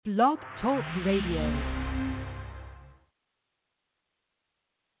Blog Talk Radio.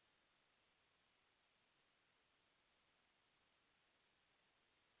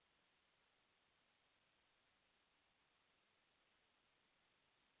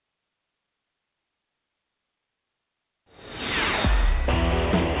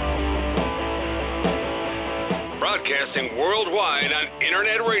 Broadcasting worldwide on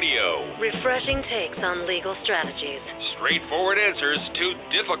internet radio. Refreshing takes on legal strategies. Straightforward answers to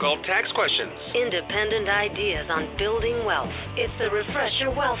difficult tax questions. Independent ideas on building wealth. It's the Refresh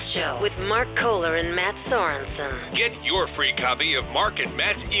Your Wealth Show with Mark Kohler and Matt Sorensen. Get your free copy of Mark and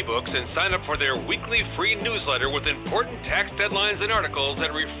Matt's ebooks and sign up for their weekly free newsletter with important tax deadlines and articles at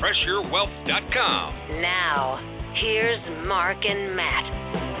refreshyourwealth.com. Now, here's Mark and Matt.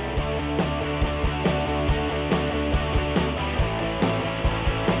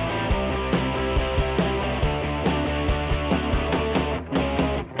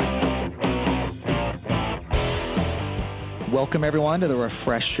 Welcome, everyone, to the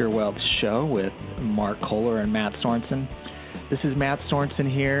Refresh Your Wealth Show with Mark Kohler and Matt Sorensen. This is Matt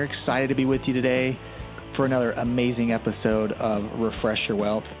Sorensen here, excited to be with you today for another amazing episode of Refresh Your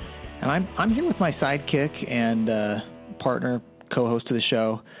Wealth. And I'm here with my sidekick and partner, co-host of the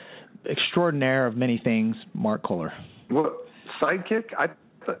show, extraordinaire of many things, Mark Kohler. What, sidekick?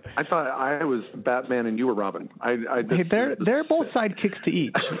 I thought I was Batman and you were Robin. Hey, they're both sidekicks to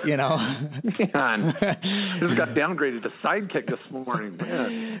each, you know. Man, just got downgraded to sidekick this morning.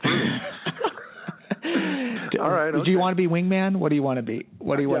 All right. Okay. Do you want to be wingman? What do you want to be?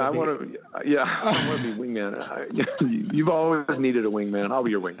 What do you want to be? I want to be wingman. You've always needed a wingman. I'll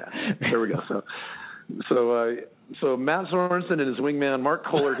be your wingman. There we go. So Matt Sorensen and his wingman Mark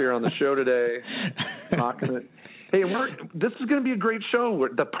Kohler here on the show today, knocking it. Hey, Mark, this is going to be a great show.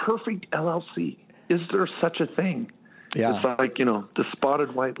 The perfect LLC. Is there such a thing? Yeah. It's like, the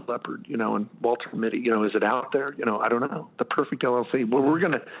spotted white leopard, and Walter Mitty, is it out there? I don't know. The perfect LLC. Well, we're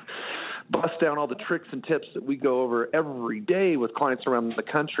going to bust down all the tricks and tips that we go over every day with clients around the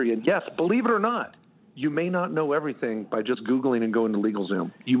country. And yes, believe it or not, you may not know everything by just Googling and going to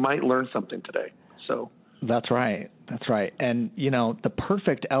LegalZoom. You might learn something today. So. That's right. And, the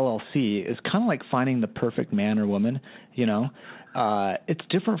perfect LLC is kind of like finding the perfect man or woman, It's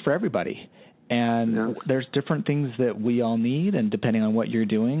different for everybody. And there's different things that we all need, and depending on what you're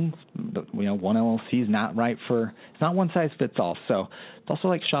doing, one LLC is not right for – it's not one size fits all. So it's also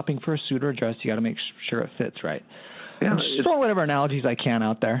like shopping for a suit or a dress. You got to make sure it fits right. Yeah, just throw whatever analogies I can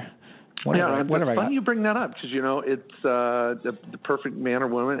out there. Whatever it's funny you bring that up because, it's the perfect man or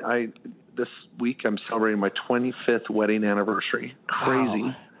woman. This week I'm celebrating my 25th wedding anniversary. Crazy.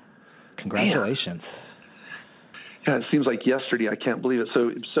 Wow. Congratulations. Man. Yeah, it seems like yesterday. I can't believe it.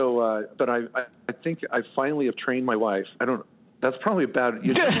 But I think I finally have trained my wife. That's probably bad.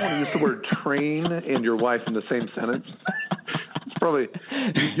 You don't want to use the word train and your wife in the same sentence. It's probably,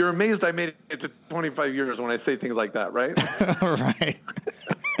 you're amazed I made it to 25 years when I say things like that, right? Right.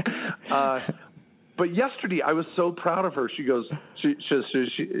 But yesterday, I was so proud of her. She goes,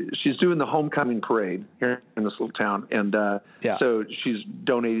 she's doing the homecoming parade here in this little town. And so she's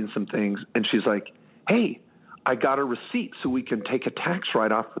donating some things. And she's like, hey, I got a receipt so we can take a tax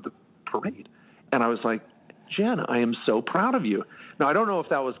write-off for the parade. And I was like, Jen, I am so proud of you. Now, I don't know if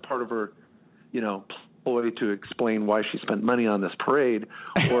that was part of her, ploy to explain why she spent money on this parade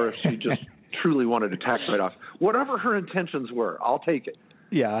or if she just truly wanted a tax write-off. Whatever her intentions were, I'll take it.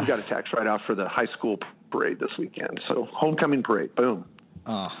 Yeah. We got a tax write-off for the high school parade this weekend. So homecoming parade, boom.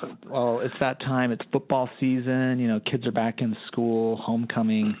 Oh, well, it's that time. It's football season. Kids are back in school,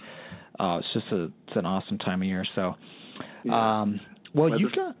 homecoming. It's just it's an awesome time of year. So, you've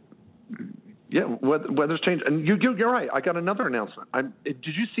got. Yeah, weather's changed. And you're right. I got another announcement. Did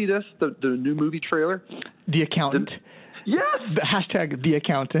you see this, the new movie trailer? The Accountant. Yes. The hashtag The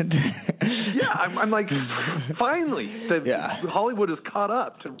Accountant. Yeah, I'm like, finally, Hollywood has caught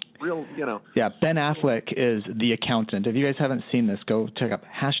up to real, Yeah, Ben Affleck is The Accountant. If you guys haven't seen this, go check out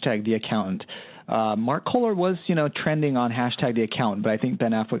hashtag The Accountant. Mark Kohler was, trending on hashtag The Accountant, but I think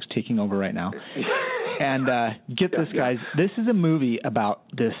Ben Affleck's taking over right now. And get this, guys. This is a movie about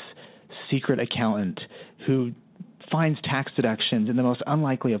this secret accountant who finds tax deductions in the most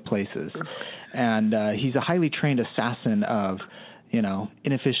unlikely of places. And he's a highly trained assassin of,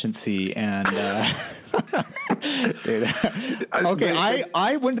 inefficiency and dude. Okay,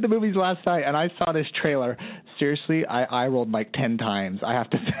 I went to the movies last night and I saw this trailer. Seriously, I rolled like 10 times, I have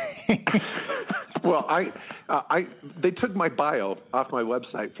to say. Well, they took my bio off my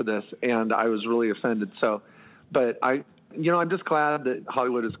website for this, and I was really offended. But I'm just glad that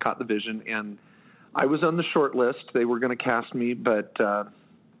Hollywood has caught the vision, and I was on the short list. They were going to cast me, but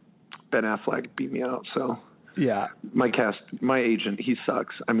Ben Affleck beat me out. So yeah, my agent, he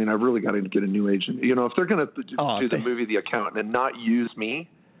sucks. I mean, I really got to get a new agent. You know, if they're going to do the movie The Accountant and not use me,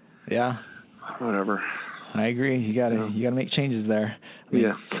 yeah, whatever. I agree. You got to make changes there.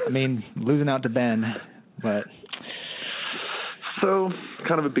 I mean, losing out to Ben, but so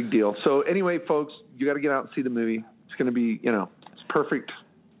kind of a big deal. So anyway, folks, you got to get out and see the movie. It's going to be, it's perfect.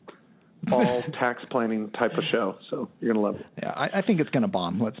 All tax planning type of show, so you're gonna love it. Yeah, I think it's gonna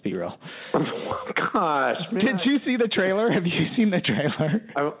bomb. Let's be real. Oh, gosh, man. Did you see the trailer? Have you seen the trailer?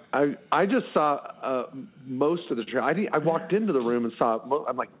 I just saw most of the trailer. I walked into the room and saw.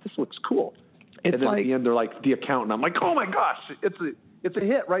 I'm like, this looks cool. And then at the end, they're like, The Accountant. I'm like, oh my gosh, it's a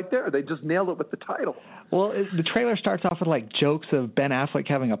hit right there. They just nailed it with the title. Well, the trailer starts off with like jokes of Ben Affleck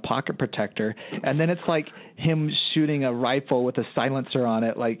having a pocket protector, and then it's like him shooting a rifle with a silencer on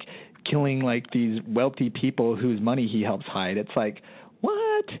it, like killing like these wealthy people whose money he helps hide. It's like,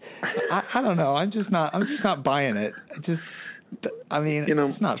 what? I don't know. I'm just not buying it.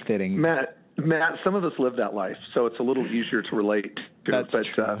 It's not fitting. Matt, some of us live that life, so it's a little easier to relate to. That's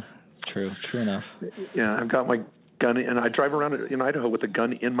true. True enough. Yeah, I've got my gun, and I drive around in Idaho with a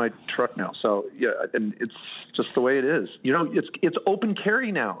gun in my truck now. So yeah, and it's just the way it is. It's open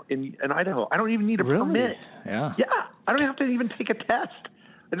carry now in Idaho. I don't even need a permit. Yeah. Yeah, I don't have to even take a test.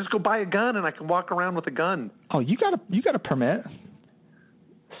 I just go buy a gun and I can walk around with a gun. Oh, you got a permit.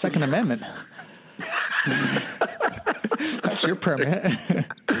 Second Amendment. That's your permit.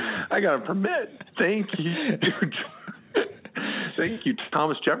 I got a permit. Thank you. Thank you,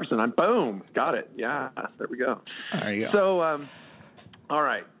 Thomas Jefferson. Boom, got it. Yeah, there we go. There you go. So, all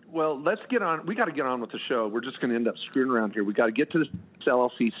right. Well, let's get on. We got to get on with the show. We're just going to end up screwing around here. We got to get to this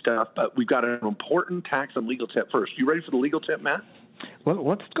LLC stuff, but we've got an important tax and legal tip first. You ready for the legal tip, Matt? Well,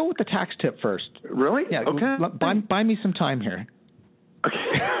 let's go with the tax tip first. Really? Yeah. Okay. Buy me some time here.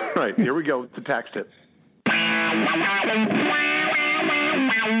 Okay. All right. Here we go with the tax tip. A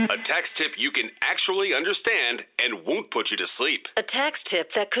tax tip you can actually understand and won't put you to sleep. A tax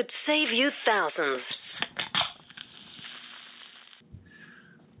tip that could save you thousands.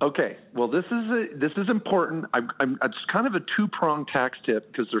 Okay. Well, this is important. It's kind of a two-pronged tax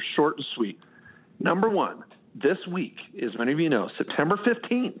tip because they're short and sweet. Number one, this week, as many of you know, September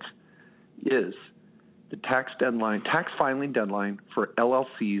 15th is the tax filing deadline for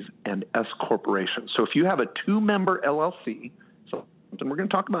LLCs and S corporations. So if you have a two-member LLC, something we're going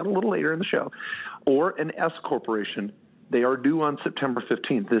to talk about a little later in the show, or an S corporation, they are due on September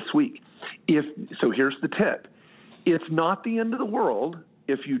 15th this week. So here's the tip. It's not the end of the world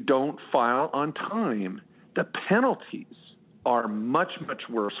if you don't file on time. The penalties are much, much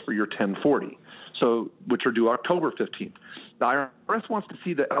worse for your 1040, which are due October 15th. The IRS wants to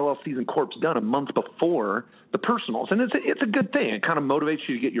see the LLCs and corps done a month before the personals, and it's a good thing. It kind of motivates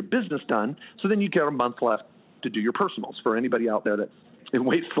you to get your business done, so then you get a month left to do your personals for anybody out there that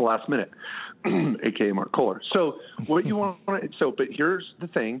waits to the last minute, aka Mark Kohler. So what you want but here's the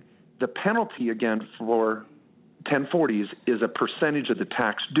thing. The penalty, again, for 1040s is a percentage of the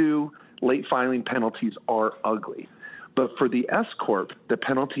tax due. Late filing penalties are ugly. But for the S Corp, the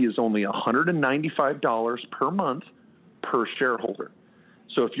penalty is only $195 per month per shareholder.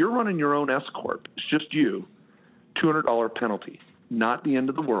 So if you're running your own S Corp, it's just you, $200 penalty, not the end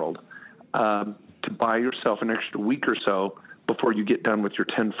of the world, to buy yourself an extra week or so before you get done with your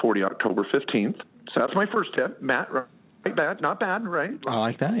 1040 October 15th. So that's my first tip. Matt, right? Bad, not bad, right? I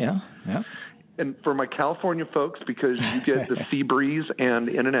like that, yeah. And for my California folks, because you get the sea breeze and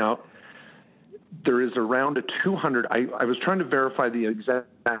in and out, there is around a $200. I was trying to verify the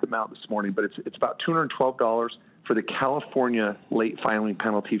exact amount this morning, but it's about $212 for the California late filing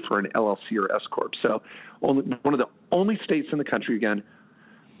penalty for an LLC or S Corp. So one of the only states in the country, again,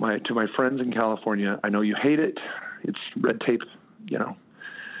 to my friends in California, I know you hate it. It's red tape,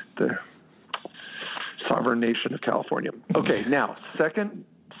 the sovereign nation of California. Okay, now, second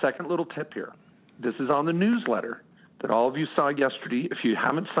little tip here. This is on the newsletter that all of you saw yesterday. If you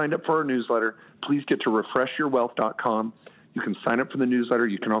haven't signed up for our newsletter, please get to refreshyourwealth.com. You can sign up for the newsletter.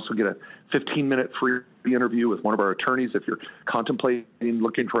 You can also get a 15-minute free interview with one of our attorneys. If you're contemplating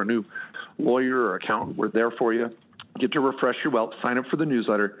looking for a new lawyer or accountant, we're there for you. Get to Refresh Your Wealth, sign up for the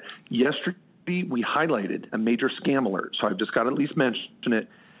newsletter. Yesterday, we highlighted a major scam alert, so I've just got to at least mention it.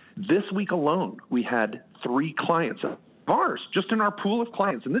 This week alone, we had 3 clients of ours, just in our pool of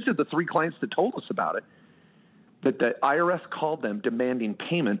clients, and this is the 3 clients that told us about it, that the IRS called them demanding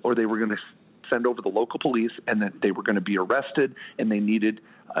payment, or they were going to send over the local police, and that they were going to be arrested, and they needed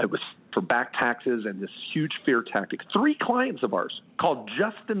it was for back taxes and this huge fear tactic. 3 clients of ours called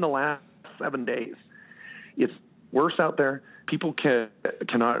just in the last 7 days. It's worse out there. People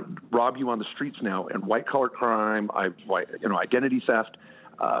cannot rob you on the streets now, and white-collar crime, identity theft,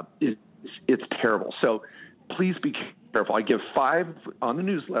 it's terrible. So please be careful. I give 5 on the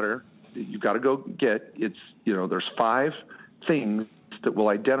newsletter that you've got to go get. There's 5 things that will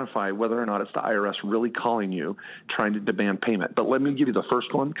identify whether or not it's the IRS really calling you, trying to demand payment. But let me give you the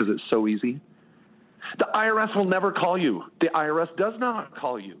first one because it's so easy. The IRS will never call you. The IRS does not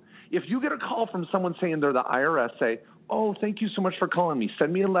call you. If you get a call from someone saying they're the IRS, say, oh, thank you so much for calling me.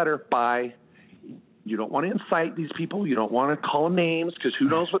 Send me a letter. Bye. You don't want to incite these people. You don't want to call them names because who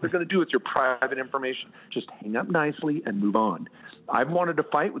knows what they're going to do with your private information. Just hang up nicely and move on. I've wanted to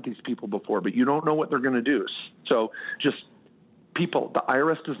fight with these people before, but you don't know what they're going to do. So just people, the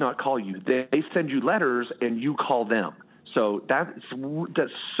IRS does not call you. They send you letters and you call them. So that's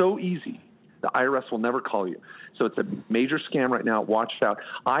so easy. The IRS will never call you. So it's a major scam right now. Watch out.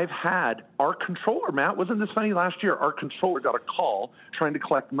 I've had our controller, Matt, wasn't this funny? Last year, our controller got a call trying to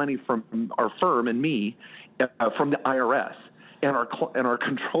collect money from our firm and me from the IRS. And our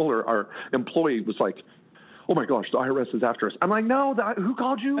controller, our employee, was like, oh, my gosh, the IRS is after us. I'm like, no, who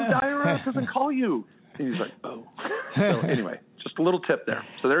called you? The IRS doesn't call you. And he's like, oh. So anyway, just a little tip there.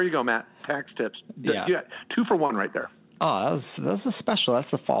 So there you go, Matt. Tax tips. Yeah. 2 for 1 right there. Oh, that was a special.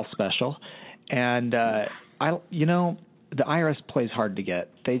 That's the fall special. And, the IRS plays hard to get.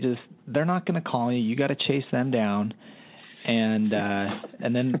 They're not going to call you. You got to chase them down. And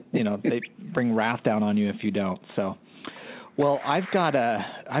then, they bring wrath down on you if you don't. So, well, I've got a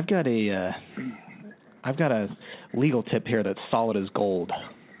legal tip here that's solid as gold.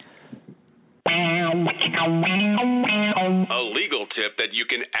 A legal tip that you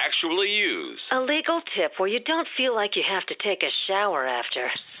can actually use. A legal tip where you don't feel like you have to take a shower after.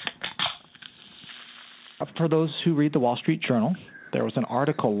 For those who read the Wall Street Journal, there was an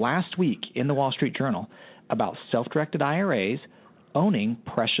article last week in the Wall Street Journal about self-directed IRAs owning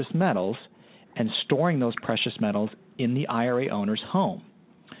precious metals and storing those precious metals in the IRA owner's home.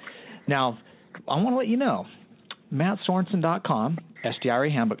 Now, I want to let you know, MattSorensen.com,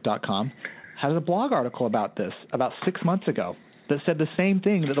 SDIRAhandbook.com, had a blog article about this about 6 months ago that said the same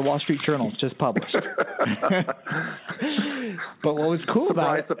thing that the Wall Street Journal just published. But what was cool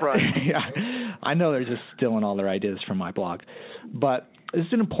about it, surprise. Yeah, I know they're just stealing all their ideas from my blog. But this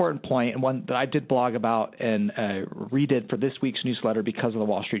is an important point and one that I did blog about and redid for this week's newsletter because of the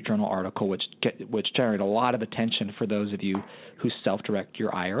Wall Street Journal article, which generated a lot of attention for those of you who self-direct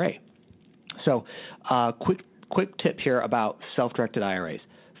your IRA. So quick tip here about self-directed IRAs.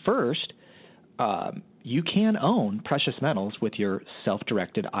 First, you can own precious metals with your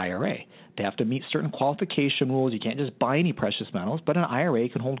self-directed IRA. They have to meet certain qualification rules. You can't just buy any precious metals, but an IRA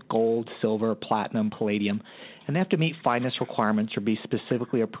can hold gold, silver, platinum, palladium, and they have to meet fineness requirements or be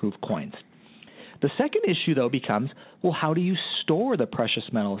specifically approved coins. The second issue, though, becomes, well, how do you store the precious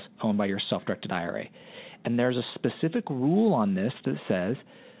metals owned by your self-directed IRA? And there's a specific rule on this that says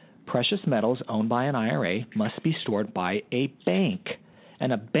precious metals owned by an IRA must be stored by a bank.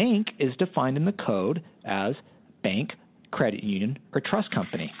 And a bank is defined in the code as bank, credit union, or trust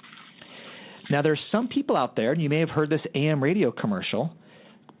company. Now, there's some people out there, and you may have heard this AM radio commercial,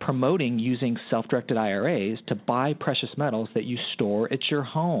 promoting using self-directed IRAs to buy precious metals that you store at your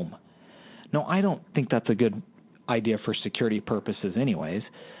home. No, I don't think that's a good idea for security purposes anyways.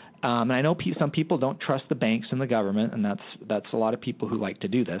 And I know some people don't trust the banks and the government, and that's a lot of people who like to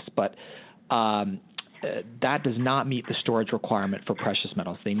do this, but that does not meet the storage requirement for precious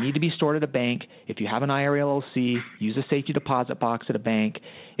metals. They need to be stored at a bank. If you have an IRA LLC, use a safety deposit box at a bank.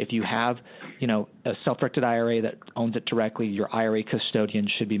 If you have, a self-directed IRA that owns it directly, your IRA custodian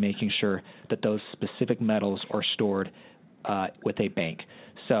should be making sure that those specific metals are stored with a bank.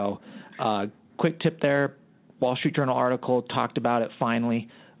 So, quick tip there. Wall Street Journal article talked about it finally.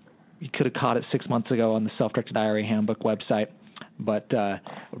 You could have caught it 6 months ago on the Self-Directed IRA Handbook website. But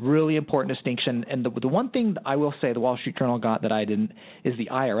really important distinction. And the one thing I will say the Wall Street Journal got that I didn't is the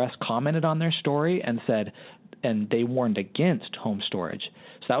IRS commented on their story and said, and they warned against home storage.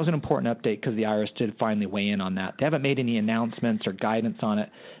 So that was an important update because the IRS did finally weigh in on that. They haven't made any announcements or guidance on it,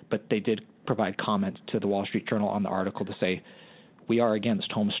 but they did provide comments to the Wall Street Journal on the article to say, we are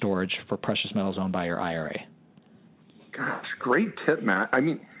against home storage for precious metals owned by your IRA. Gosh, great tip, Matt. I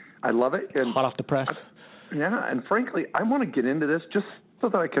mean, I love it. And hot off the press. Yeah, and frankly, I want to get into this just so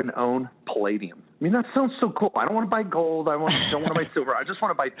that I can own palladium. I mean, that sounds so cool. I don't want to buy gold. Don't want to buy silver. I just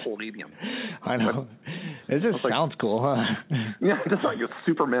want to buy palladium. I know. It just sounds cool, huh? Yeah, just like a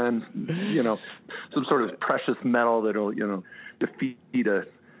Superman, some sort of precious metal that'll, defeat a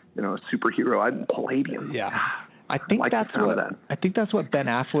superhero. Palladium. Yeah. I think that's what Ben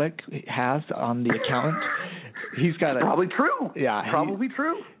Affleck has on The Accountant. He's got probably true. Yeah, probably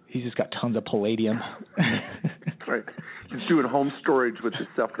true. He's just got tons of palladium. That's right. He's doing home storage with his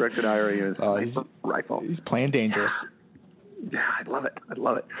self-directed IRA and his rifle. He's playing dangerous. Yeah, I love it.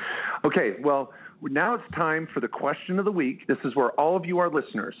 Okay, well, now it's time for the question of the week. This is where all of you, our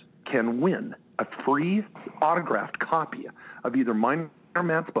listeners, can win a free autographed copy of either mine or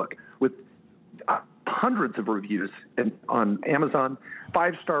Matt's book with hundreds of reviews on Amazon,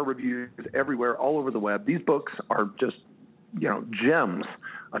 5-star reviews everywhere, all over the web. These books are just, gems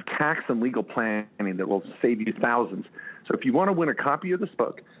of tax and legal planning that will save you thousands. So if you want to win a copy of this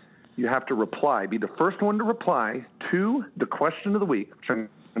book, you have to be the first one to reply to the question of the week, which I'm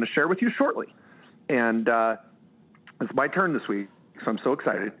going to share with you shortly. And it's my turn this week, so I'm so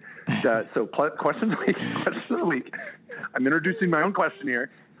excited. Question of the week. I'm introducing my own question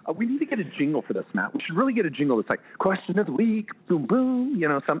here. We need to get a jingle for this, Matt. We should really get a jingle that's like question of the week, boom, boom.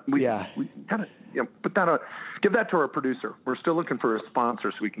 We kind of put that give that to our producer. We're still looking for a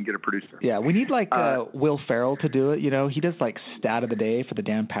sponsor so we can get a producer. Yeah, we need Will Ferrell to do it. He does like stat of the day for the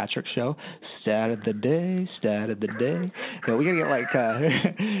Dan Patrick Show. Stat of the day. We gotta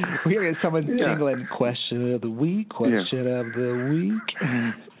get someone jingling question of the week. Question of the week.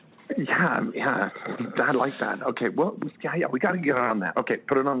 Yeah, I like that. Okay, well, we got to get on that. Okay,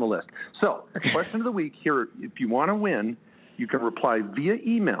 put it on the list. So, question of the week here, if you want to win, you can reply via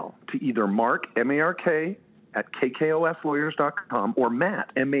email to either Mark, M-A-R-K, at KKOSlawyers.com or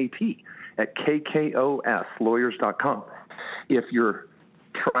Matt, M-A-T, at KKOSlawyers.com. If you're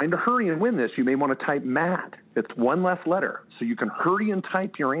trying to hurry and win this, you may want to type Matt. It's one less letter, so you can hurry and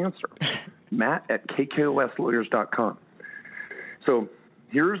type your answer. Matt at KKOSlawyers.com. So,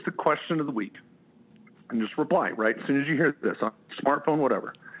 here's the question of the week. And just reply, right? As soon as you hear this on smartphone,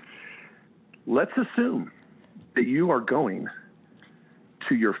 whatever. Let's assume that you are going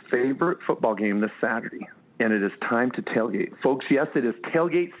to your favorite football game this Saturday, and it is time to tailgate. Folks, yes, it is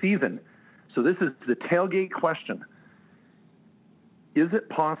tailgate season. So this is the tailgate question. Is it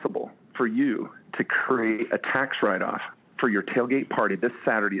possible for you to create a tax write-off for your tailgate party this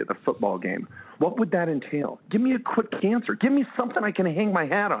Saturday at the football game? What would that entail? Give me a quick answer. Give me something I can hang my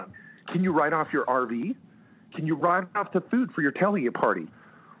hat on. Can you write off your RV? Can you write off the food for your tailgate party?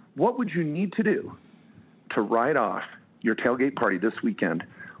 What would you need to do to write off your tailgate party this weekend,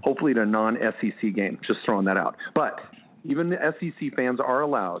 hopefully at a non-SEC game? Just throwing that out. But even the SEC fans are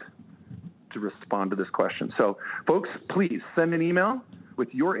allowed to respond to this question. So, folks, please send an email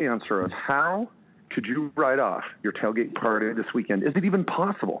with your answer of how could you write off your tailgate party this weekend? Is it even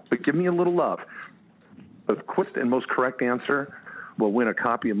possible? But give me a little love. The quickest and most correct answer will win a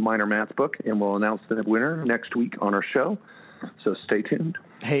copy of mine or Matt's book, and we'll announce the winner next week on our show. So stay tuned.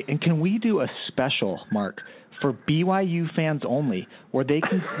 Hey, and can we do a special, Mark, for BYU fans only, where they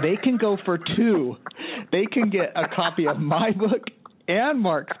can go for two? They can get a copy of my book and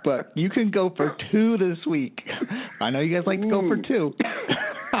Mark's book. You can go for two this week. I know you guys like to go for two.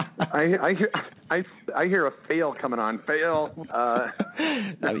 I hear a fail coming on. Fail.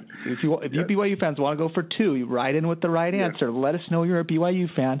 If you BYU fans want to go for two, you write in with the right answer. Let us know you're a BYU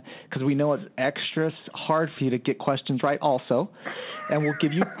fan, because we know it's extra hard for you to get questions right also, and we'll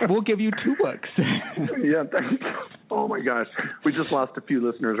give you two books. Yeah. Oh my gosh, we just lost a few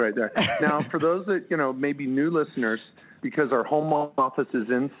listeners right there. Now, for those that maybe new listeners, because our home office is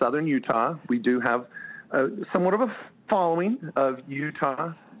in southern Utah, we do have somewhat of a following of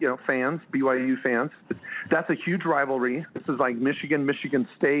Utah, fans, BYU fans. That's a huge rivalry. This is like Michigan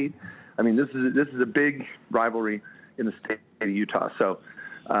State. I mean, this is a big rivalry in the state of Utah. So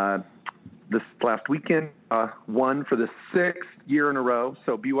this last weekend won for the 6th year in a row.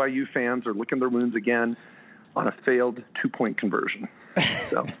 So BYU fans are licking their wounds again on a failed 2-point conversion.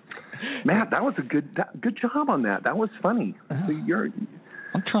 So, Matt, that was a good job on that. That was funny. So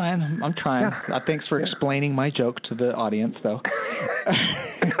I'm trying. Yeah. Thanks for explaining my joke to the audience, though.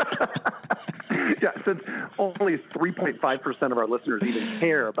 Yeah, since only 3.5% of our listeners even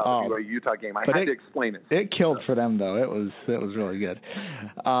care about the Utah game, I had to explain it. It killed for them, though. It was really good.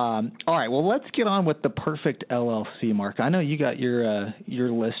 All right, well, let's get on with the perfect LLC, Mark. I know you got your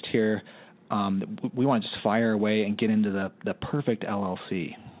list here. We want to just fire away and get into the perfect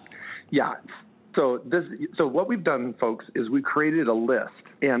LLC. Yeah. So what we've done, folks, is we created a list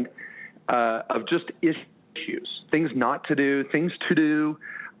of just issues, things not to do, things to do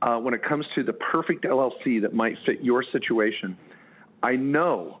when it comes to the perfect LLC that might fit your situation. I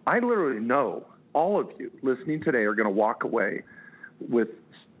literally know all of you listening today are going to walk away with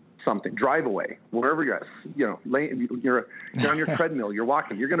something, drive away, wherever you're at, you're on your treadmill, you're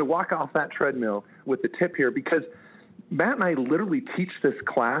walking, you're going to walk off that treadmill with the tip here, because Matt and I literally teach this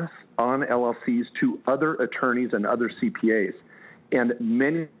class on LLCs to other attorneys and other CPAs. And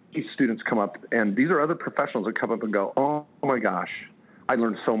many students come up, and these are other professionals that come up and go, oh my gosh, I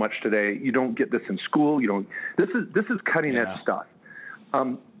learned so much today. You don't get this in school. This is cutting edge stuff.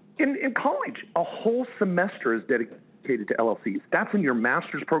 In college, a whole semester is dedicated to LLCs. That's in your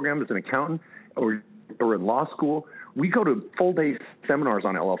master's program as an accountant or in law school. We go to full day seminars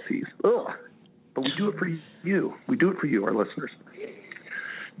on LLCs. Ugh. But we do it for you. We do it for you, our listeners.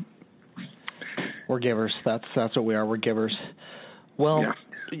 We're givers. That's what we are. We're givers. Well,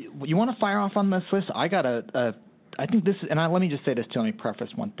 you want to fire off on this list? I got I think this, and let me just say this to let me preface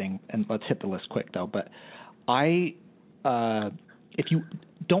one thing, and let's hit the list quick though. But if you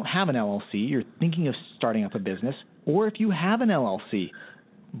don't have an LLC, you're thinking of starting up a business, or if you have an LLC,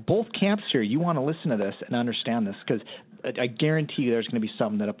 both camps here, you want to listen to this and understand this, because I guarantee you there's going to be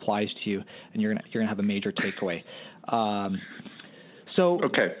something that applies to you, and you're going to have a major takeaway.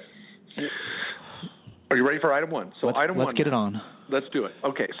 Okay. Are you ready for item one? So let's get it on. Let's do it.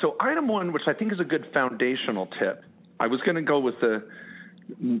 Okay. So item one, which I think is a good foundational tip. I was going to go with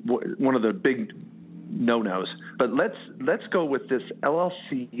one of the big no-nos, but let's go with this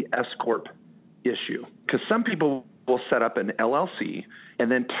LLC S Corp issue, because some people will set up an LLC and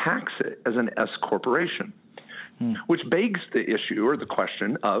then tax it as an S corporation, which begs the issue or the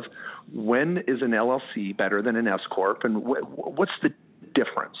question of when is an LLC better than an S corp, and what's the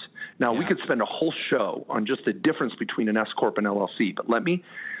difference? Now, we could spend a whole show on just the difference between an S corp and LLC, but let me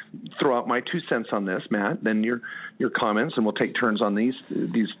throw out my 2 cents on this, Matt, then your comments, and we'll take turns on these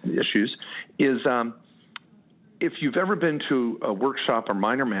issues. If you've ever been to a workshop or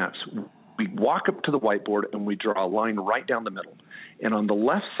minor Mats, we walk up to the whiteboard and we draw a line right down the middle. And on the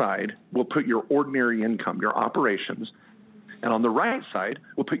left side, we'll put your ordinary income, your operations. And on the right side,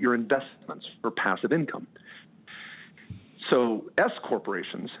 we'll put your investments for passive income. So S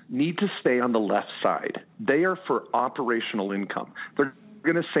corporations need to stay on the left side. They are for operational income. They're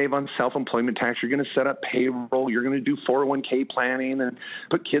going to save on self-employment tax. You're going to set up payroll. You're going to do 401k planning and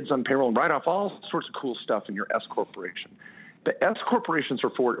put kids on payroll and write off all sorts of cool stuff in your S corporation. The S corporations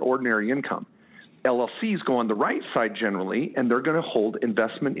are for ordinary income. LLCs go on the right side generally, and they're going to hold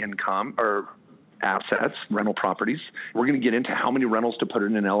investment income or assets, rental properties. We're going to get into how many rentals to put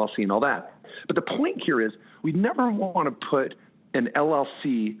in an LLC and all that. But the point here is we never want to put an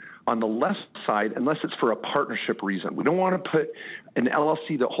LLC on the left side unless it's for a partnership reason. We don't want to put an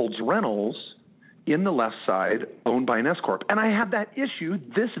LLC that holds rentals in the left side owned by an S Corp. And I had that issue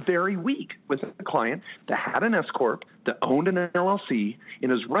this very week with a client that had an S Corp that owned an LLC,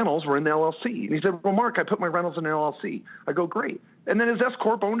 and his rentals were in the LLC. And he said, well, Mark, I put my rentals in an LLC. I go, great. And then his S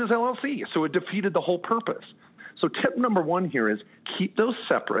Corp owned his LLC, so it defeated the whole purpose. So tip number one here is keep those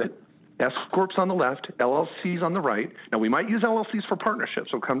separate. S Corps on the left, LLCs on the right. Now, we might use LLCs for partnerships.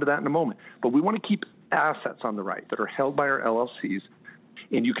 We'll come to that in a moment. But we want to keep assets on the right that are held by our LLCs.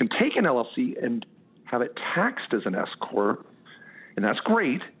 And you can take an LLC and have it taxed as an S Corp, and that's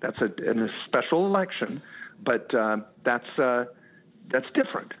great. That's a special election, but that's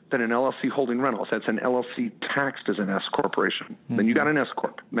different than an LLC holding rentals. That's an LLC taxed as an S corporation. Mm-hmm. Then you got an S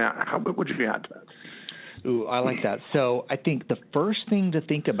Corp. Matt, what would you add to that? Ooh, I like that. So I think the first thing to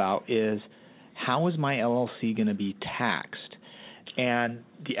think about is how is my LLC going to be taxed? And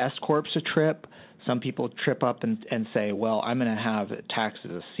the S Corp's a trip. Some people trip up and say, well, I'm going to have it taxed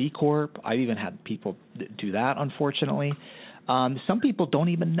as a C Corp. I've even had people do that, unfortunately. Some people don't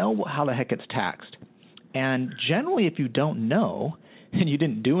even know how the heck it's taxed. And generally, if you don't know and you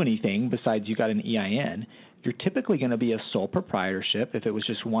didn't do anything besides you got an EIN, you're typically going to be a sole proprietorship if it was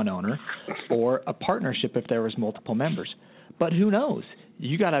just one owner, or a partnership if there was multiple members. But who knows?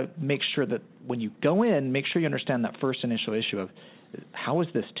 You got to make sure that when you go in, make sure you understand that first initial issue of how is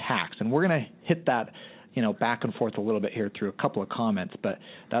this taxed? And we're going to hit that, back and forth a little bit here through a couple of comments, but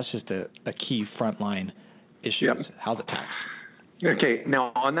that's just a key frontline issue. Yep. How's it taxed? Okay.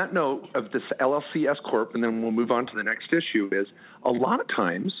 Now, on that note of this LLC S Corp, and then we'll move on to the next issue, is a lot of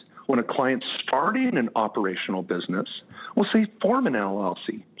times when a client's starting an operational business, we'll say form an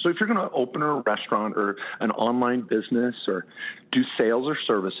LLC. So if you're going to open a restaurant or an online business or do sales or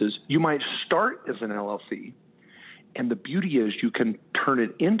services, you might start as an LLC. And the beauty is you can turn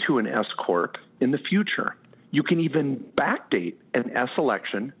it into an S Corp in the future. You can even backdate an S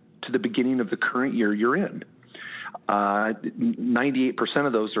election to the beginning of the current year you're in. 98%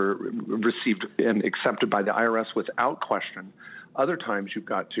 of those are received and accepted by the IRS without question. Other times you've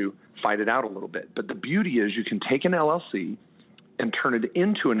got to fight it out a little bit. But the beauty is you can take an LLC and turn it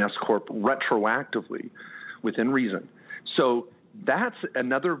into an S Corp retroactively within reason. So that's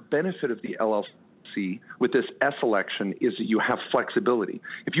another benefit of the LLC LLC with this S election is that you have flexibility.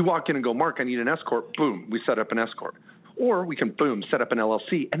 If you walk in and go, Mark, I need an S Corp, boom, we set up an S Corp. Or we can, boom, set up an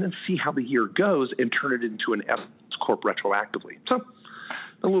LLC and then see how the year goes and turn it into an S Corp retroactively. So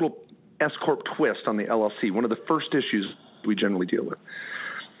a little S Corp twist on the LLC, one of the first issues we generally deal with.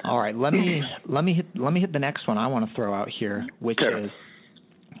 All right, let me hit the next one I want to throw out here, which is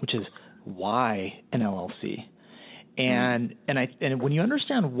why an LLC. And when you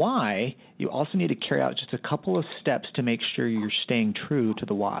understand why, you also need to carry out just a couple of steps to make sure you're staying true to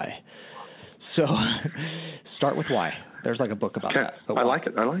the why. So start with why. There's like a book about that. I like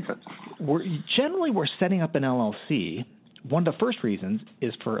it. We're setting up an LLC. One of the first reasons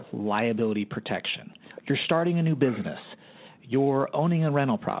is for liability protection. You're starting a new business. You're owning a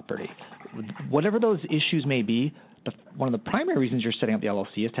rental property. Whatever those issues may be, one of the primary reasons you're setting up the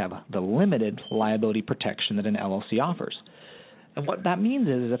LLC is to have the limited liability protection that an LLC offers. And what that means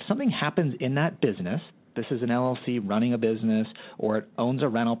is if something happens in that business, this is an LLC running a business or it owns a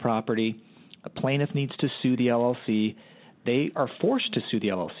rental property, a plaintiff needs to sue the LLC, they are forced to sue the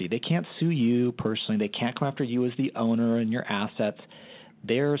LLC. They can't sue you personally. They can't come after you as the owner and your assets.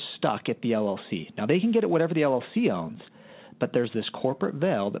 They're stuck at the LLC. Now, they can get at whatever the LLC owns, but there's this corporate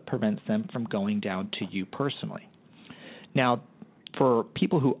veil that prevents them from going down to you personally. Now, for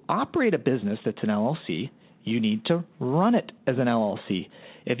people who operate a business that's an LLC, you need to run it as an LLC.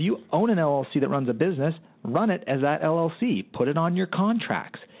 If you own an LLC that runs a business, run it as that LLC. Put it on your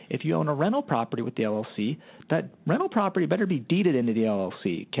contracts. If you own a rental property with the LLC, that rental property better be deeded into the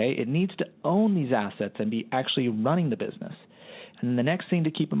LLC, okay? It needs to own these assets and be actually running the business. And the next thing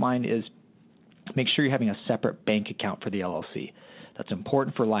to keep in mind is make sure you're having a separate bank account for the LLC. That's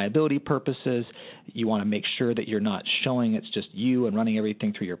important for liability purposes. You want to make sure that you're not showing it's just you and running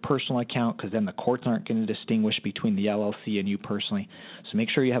everything through your personal account, because then the courts aren't going to distinguish between the LLC and you personally. So make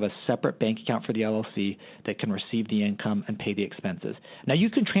sure you have a separate bank account for the LLC that can receive the income and pay the expenses. Now, you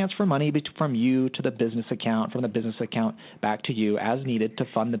can transfer money from you to the business account, from the business account back to you as needed to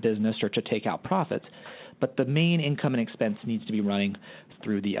fund the business or to take out profits. But the main income and expense needs to be running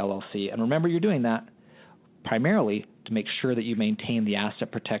through the LLC. And remember, you're doing that primarily to make sure that you maintain the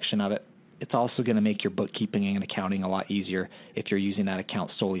asset protection of it. It's also going to make your bookkeeping and accounting a lot easier if you're using that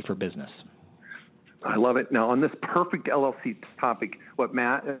account solely for business. I love it. Now, on this perfect LLC topic, what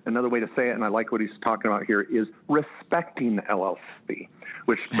Matt, another way to say it, and I like what he's talking about here, is respecting the LLC,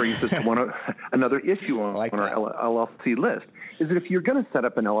 which brings us to another issue on our LLC list, is that if you're going to set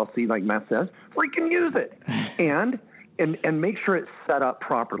up an LLC, like Matt says, freaking use it. And make sure it's set up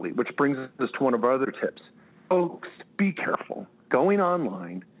properly, which brings us to one of our other tips. Folks, be careful going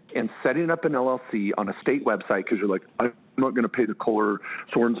online and setting up an LLC on a state website because you're like, I'm not going to pay the Kohler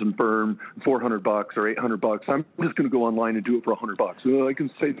Sorensen firm $400 or $800. I'm just going to go online and do it for $100. So I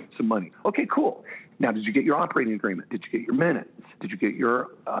can save some money. Okay, cool. Now, did you get your operating agreement? Did you get your minutes? Did you get your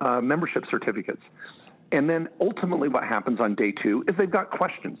membership certificates? And then ultimately what happens on day 2 is they've got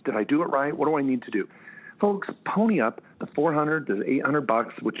questions. Did I do it right? What do I need to do? Folks, pony up the $400 to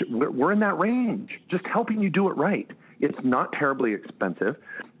 $800, which we're in that range, just helping you do it right. It's not terribly expensive.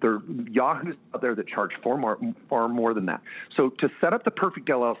 There are Yahoos out there that charge far more than that. So to set up the perfect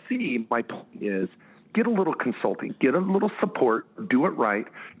LLC, my point is get a little consulting, get a little support, do it right.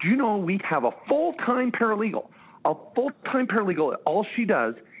 Do you know we have a full-time paralegal? A full-time paralegal, all she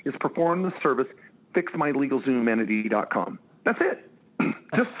does is perform the service, fixmylegalzoomentity.com. That's it.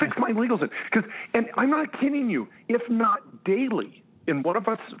 Just fix my legals. And I'm not kidding you, if not daily, in one of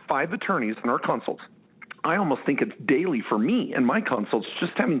us 5 attorneys in our consults, I almost think it's daily for me and my consults,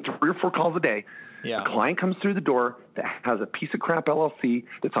 just having 3 or 4 calls a day. Yeah. A client comes through the door that has a piece of crap LLC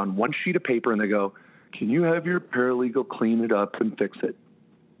that's on one sheet of paper, and they go, can you have your paralegal clean it up and fix it?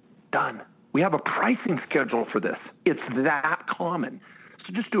 Done. We have a pricing schedule for this. It's that common.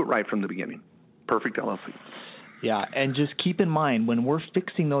 So just do it right from the beginning. Perfect LLC. Yeah, and just keep in mind when we're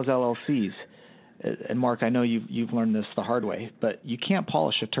fixing those LLCs, and Mark, I know you've learned this the hard way, but you can't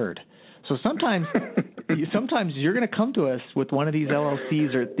polish a turd. So sometimes you're going to come to us with one of these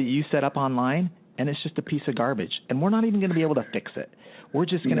LLCs or that you set up online, and it's just a piece of garbage, and we're not even going to be able to fix it. We're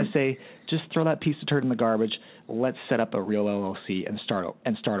just going to say, just throw that piece of turd in the garbage. Let's set up a real LLC and start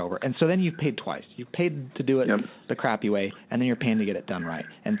over. And so then you've paid twice. You've paid to do it the crappy way, and then you're paying to get it done right.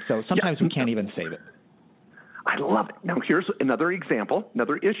 And so sometimes we can't even save it. I love it. Now, here's another example,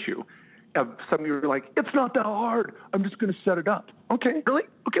 another issue. Some of you are like, it's not that hard. I'm just going to set it up. Okay, really?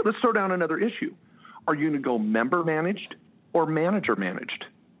 Okay, let's throw down another issue. Are you going to go member managed or manager managed?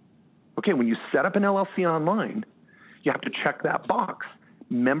 Okay, when you set up an LLC online, you have to check that box,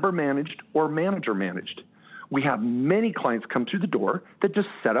 member managed or manager managed. We have many clients come through the door that just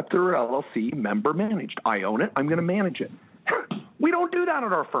set up their LLC member managed. I own it. I'm going to manage it. We don't do that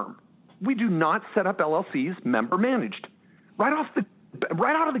at our firm. We do not set up LLCs member managed. Right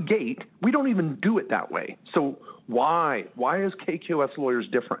out of the gate, we don't even do it that way. So why? Why is KQS Lawyers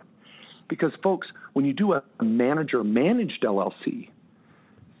different? Because, folks, when you do a manager-managed LLC,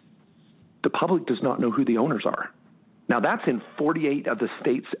 the public does not know who the owners are. Now, that's in 48 of the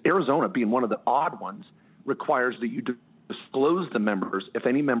states. Arizona, being one of the odd ones, requires that you disclose the members if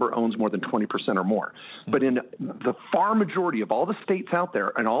any member owns more than 20% or more. But in the far majority of all the states out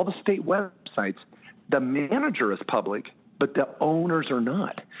there and all the state websites, the manager is public, but the owners are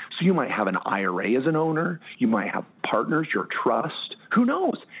not. So you might have an IRA as an owner. You might have partners, your trust. Who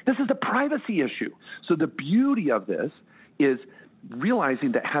knows? This is a privacy issue. So the beauty of this is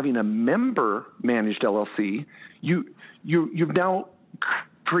realizing that having a member-managed LLC, you've now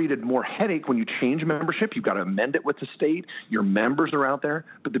created more headache when you change membership. You've got to amend it with the state. Your members are out there.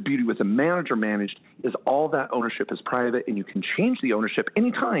 But the beauty with a manager-managed is all that ownership is private, and you can change the ownership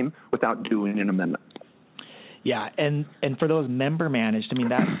anytime without doing an amendment. Yeah, and for those member managed, I mean,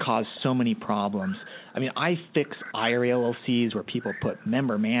 that caused so many problems. I mean, I fix IRA LLCs where people put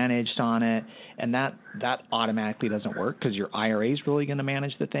member managed on it, and that automatically doesn't work because your IRA is really going to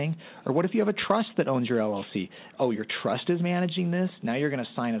manage the thing. Or what if you have a trust that owns your LLC? Oh, your trust is managing this. Now you're going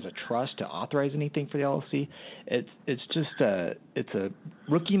to sign as a trust to authorize anything for the LLC. It's just a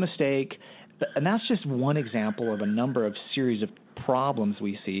rookie mistake, and that's just one example of a number of series of problems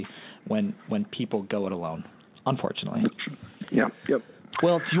we see when people go it alone. Unfortunately. Yeah. Yep.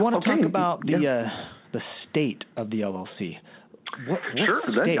 Well, do you want to talk about the state of the LLC? What sure.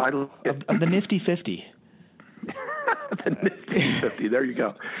 State of the Nifty 50? The Nifty 50. There you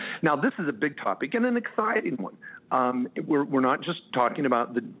go. Now, this is a big topic and an exciting one. We're not just talking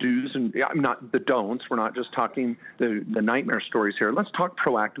about the do's and not the don'ts. We're not just talking the nightmare stories here. Let's talk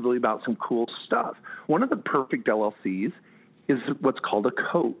proactively about some cool stuff. One of the perfect LLCs is what's called a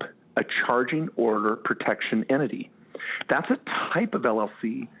COPE, a charging order protection entity. That's a type of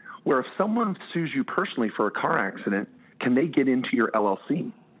LLC where if someone sues you personally for a car accident, can they get into your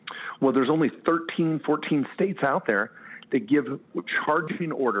LLC? Well, there's only 13, 14 states out there that give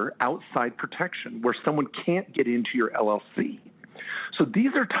charging order outside protection where someone can't get into your LLC. So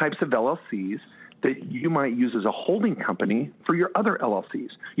these are types of LLCs that you might use as a holding company for your other LLCs.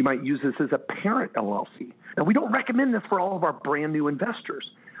 You might use this as a parent LLC. Now, we don't recommend this for all of our brand new investors,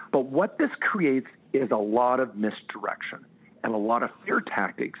 but what this creates is a lot of misdirection and a lot of fear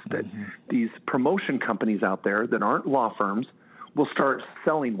tactics that these promotion companies out there that aren't law firms will start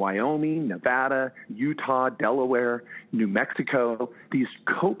selling Wyoming, Nevada, Utah, Delaware, New Mexico, these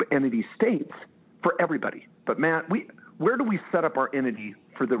COPE entity states for everybody. But Matt, where do we set up our entity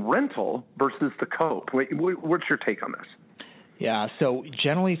for the rental versus the COPE? What's your take on this? Yeah, so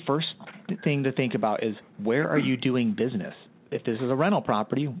generally first thing to think about is where are you doing business? If this is a rental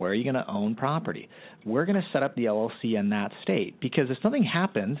property, where are you going to own property? We're going to set up the LLC in that state because if something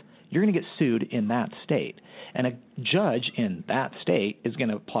happens, you're going to get sued in that state. And a judge in that state is going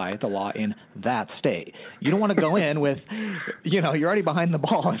to apply the law in that state. You don't want to go in with, you're already behind the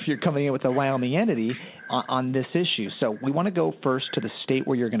ball if you're coming in with a Wyoming entity on this issue. So we want to go first to the state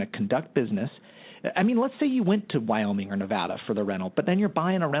where you're going to conduct business. I mean, let's say you went to Wyoming or Nevada for the rental, but then you're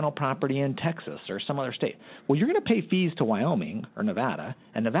buying a rental property in Texas or some other state. Well, you're going to pay fees to Wyoming or Nevada,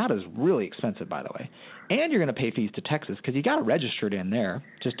 and Nevada is really expensive, by the way. And you're going to pay fees to Texas because you got to register it in there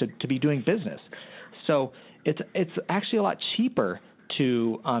just to be doing business. So it's actually a lot cheaper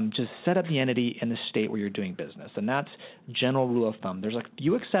to just set up the entity in the state where you're doing business. And that's general rule of thumb. There's a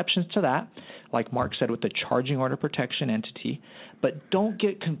few exceptions to that, like Mark said with the charging order protection entity, but don't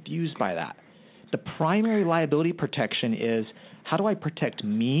get confused by that. The primary liability protection is how do I protect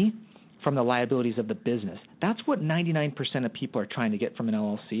me from the liabilities of the business? That's what 99% of people are trying to get from an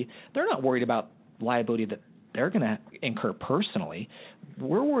LLC. They're not worried about liability that they're going to incur personally.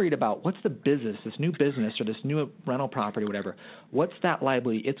 We're worried about what's the business, this new business or this new rental property, whatever. What's that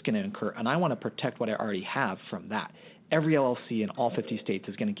liability it's going to incur? And I want to protect what I already have from that. Every LLC in all 50 states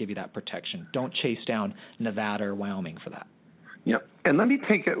is going to give you that protection. Don't chase down Nevada or Wyoming for that. Yeah, and let me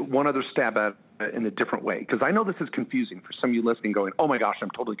take one other stab at it in a different way, because I know this is confusing for some of you listening going, oh my gosh,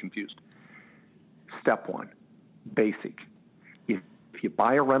 I'm totally confused. Step one, basic. If you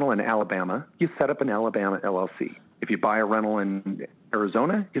buy a rental in Alabama, you set up an Alabama LLC. If you buy a rental in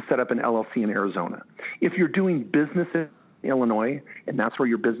Arizona, you set up an LLC in Arizona. If you're doing business in Illinois, and that's where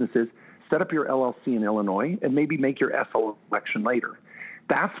your business is, set up your LLC in Illinois and maybe make your SO election later.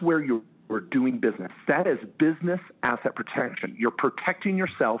 That's where you're doing business. That is business asset protection. You're protecting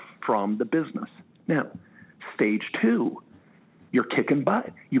yourself from the business. Now, stage 2. You're kicking butt.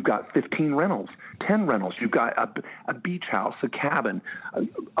 You've got 15 rentals, 10 rentals. You've got a beach house, a cabin,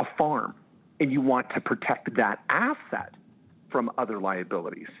 a farm, and you want to protect that asset from other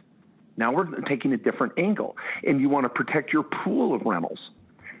liabilities. Now we're taking a different angle, and you want to protect your pool of rentals.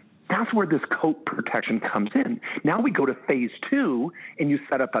 That's where this coat protection comes in. Now we go to phase 2, and you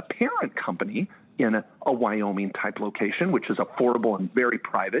set up a parent company in a Wyoming-type location, which is affordable and very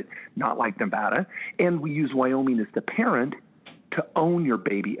private, not like Nevada, and we use Wyoming as the parent to own your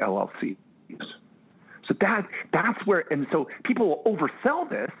baby LLCs. So that's where, and so people will oversell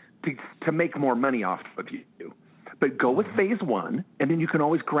this to make more money off of you. But go with phase 1, and then you can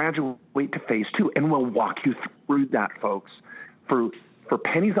always graduate to phase 2, and we'll walk you through that, folks, for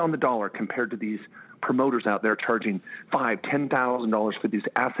pennies on the dollar compared to these promoters out there charging $5,000, $10,000 for these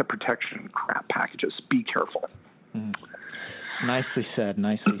asset protection crap packages. Be careful. Nicely said.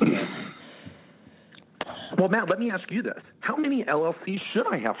 Nicely said. Well, Matt, let me ask you this. How many LLCs should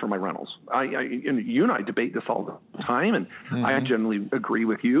I have for my rentals? You and I debate this all the time, and I generally agree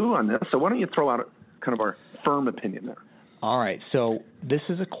with you on this. So why don't you throw out kind of our firm opinion there? All right. So this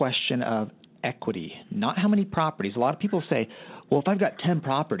is a question of equity, not how many properties. A lot of people say, well, if I've got 10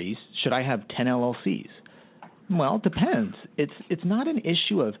 properties, should I have 10 LLCs? Well, it depends. It's not an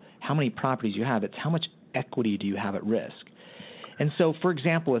issue of how many properties you have. It's how much equity do you have at risk. And so, for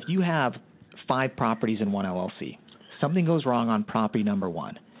example, if you have 5 properties in one LLC, something goes wrong on property number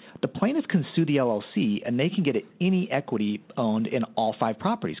 1, the plaintiff can sue the LLC, and they can get any equity owned in all 5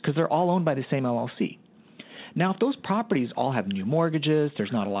 properties because they're all owned by the same LLC. Now, if those properties all have new mortgages,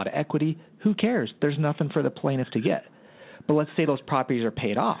 there's not a lot of equity, who cares? There's nothing for the plaintiff to get. But let's say those properties are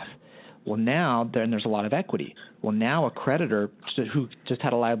paid off. Well, now there's a lot of equity. Well, now a creditor who just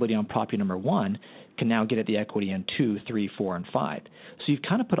had a liability on property number 1 can now get at the equity in 2, 3, 4, and 5. So you've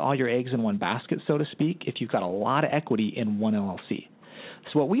kind of put all your eggs in one basket, so to speak, if you've got a lot of equity in one LLC.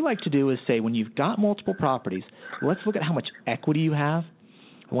 So what we like to do is say when you've got multiple properties, let's look at how much equity you have.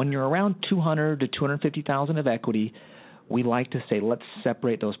 When you're around $200,000 to $250,000 of equity, we like to say let's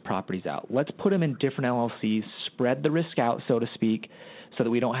separate those properties out. Let's put them in different LLCs, spread the risk out, so to speak, so that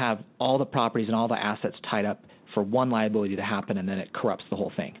we don't have all the properties and all the assets tied up for one liability to happen and then it corrupts the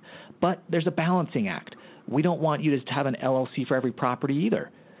whole thing. But there's a balancing act. We don't want you to have an LLC for every property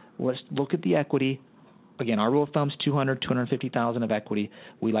either. Let's look at the equity. Again, our rule of thumb is $200,000, $250,000 of equity.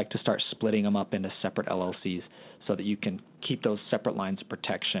 We like to start splitting them up into separate LLCs so that you can keep those separate lines of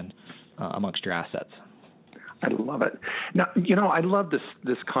protection amongst your assets. I love it. Now, I love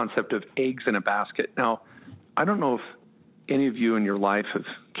this concept of eggs in a basket. Now, I don't know if any of you in your life have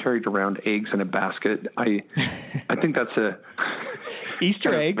carried around eggs in a basket. I think that's a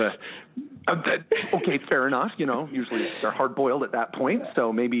Easter eggs. Okay, fair enough. Usually they're hard boiled at that point,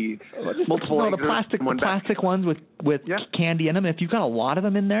 so maybe multiple eggs. The plastic ones with candy in them. If you've got a lot of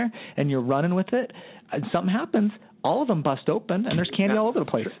them in there and you're running with it, and something happens, all of them bust open and there's candy all over the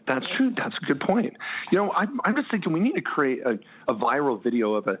place. That's true. That's a good point. I'm just thinking we need to create a viral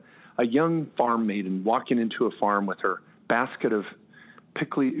video of a young farm maiden walking into a farm with her basket of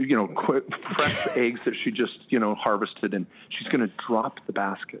pickly, fresh eggs that she just, harvested, and she's going to drop the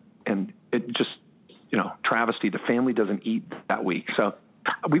basket. And it just, travesty. The family doesn't eat that week. So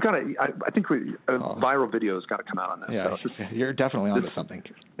we've got to, I think a viral video has got to come out on that. Yeah, so you're definitely onto something.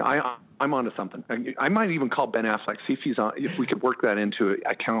 I'm onto something. I might even call Ben Affleck, see if he's on, if we could work that into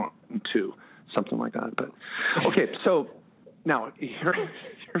account 2, something like that. But okay, so now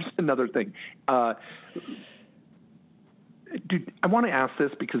here's another thing. Dude, I want to ask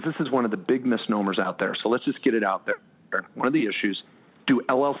this because this is one of the big misnomers out there. So let's just get it out there. One of the issues, do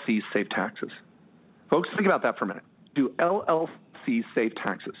LLCs save taxes? Folks, think about that for a minute. Do LLCs save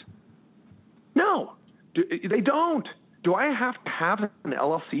taxes? No, they don't. Do I have to have an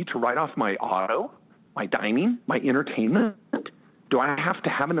LLC to write off my auto, my dining, my entertainment? Do I have to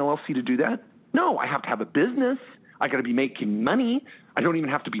have an LLC to do that? No, I have to have a business. I got to be making money. I don't even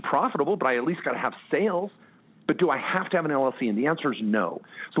have to be profitable, but I at least got to have sales. But do I have to have an LLC? And the answer is no.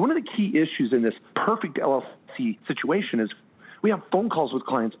 So one of the key issues in this perfect LLC situation is we have phone calls with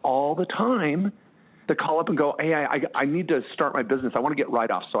clients all the time that call up and go, hey, I need to start my business. I want to get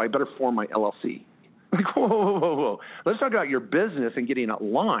write-offs, so I better form my LLC. Like, whoa. Let's talk about your business and getting it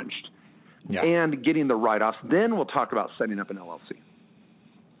launched and getting the write-offs. Then we'll talk about setting up an LLC.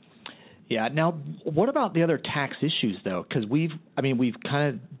 Yeah. Now, what about the other tax issues, though? Because we've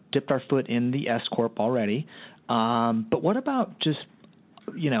kind of dipped our foot in the S Corp already. But what about just,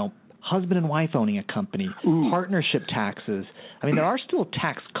 husband and wife owning a company, partnership taxes? I mean, there are still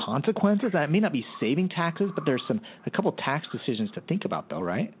tax consequences. That may not be saving taxes, but there's a couple tax decisions to think about, though,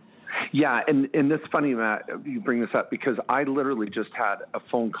 right? Yeah, and it's funny, Matt, you bring this up because I literally just had a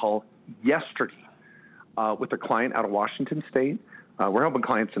phone call yesterday with a client out of Washington State. We're helping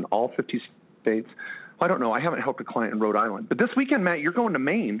clients in all 50 states. Well, I don't know. I haven't helped a client in Rhode Island. But this weekend, Matt, you're going to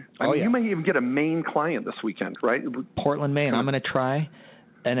Maine. You may even get a Maine client this weekend, right? Portland, Maine. I'm going to try.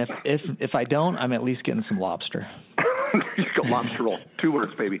 And if I don't, I'm at least getting some lobster. You go lobster roll. 2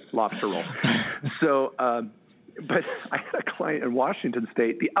 words, baby. Lobster roll. So, but I had a client in Washington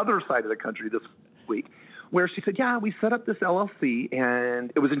State, the other side of the country this week, where she said, yeah, we set up this LLC,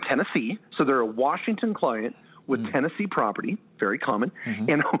 and it was in Tennessee. So they're a Washington client with Tennessee property, very common.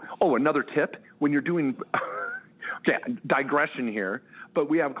 And, another tip, when you're doing digression here, but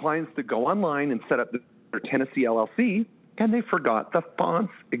we have clients that go online and set up their Tennessee LLC, and they forgot the FONCE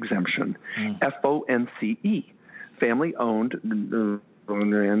exemption, FONCE, family-owned,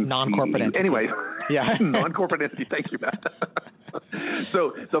 non-corporate entity. Anyway, yeah, non-corporate entity. Thank you, Matt.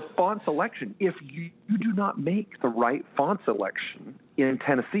 So the FONCE election, if you do not make the right FONCE election in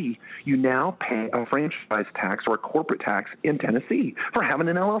Tennessee, you now pay a franchise tax or a corporate tax in Tennessee for having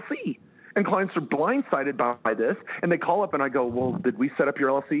an LLC. And clients are blindsided by this, and they call up and I go, well, did we set up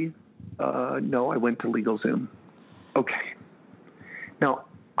your LLC? No, I went to LegalZoom. Okay. Now,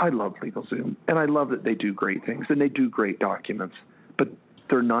 I love LegalZoom, and I love that they do great things, and they do great documents, but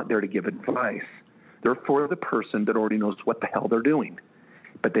they're not there to give advice. They're for the person that already knows what the hell they're doing.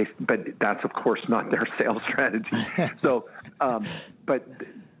 But that's, of course, not their sales strategy. So, but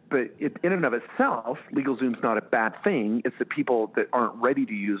in and of itself, LegalZoom's not a bad thing. It's the people that aren't ready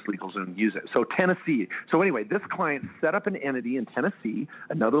to use LegalZoom use it. So Tennessee. So anyway, this client set up an entity in Tennessee.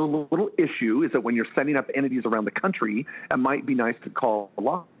 Another little issue is that when you're setting up entities around the country, it might be nice to call a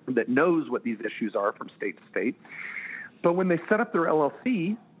law firm that knows what these issues are from state to state. But when they set up their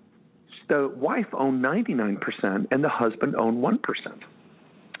LLC, the wife owned 99% and the husband owned 1%.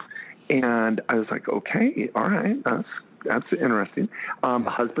 And I was like, okay, all right, that's interesting. The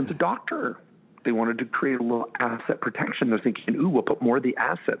husband's a doctor. They wanted to create a little asset protection. They're thinking, ooh, we'll put more of the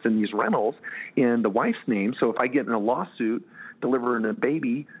assets in these rentals in the wife's name. So if I get in a lawsuit delivering a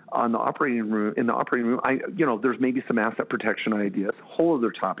baby in the operating room, there's maybe some asset protection ideas. Whole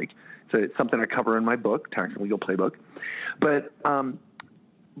other topic. So it's something I cover in my book, Tax and Legal Playbook. But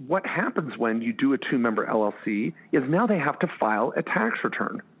what happens when you do a 2-member LLC is now they have to file a tax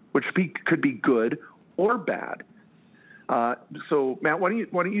return, which could be good or bad. So, Matt, why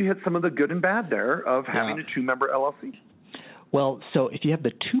don't you hit some of the good and bad there of having a 2-member LLC? Well, so if you have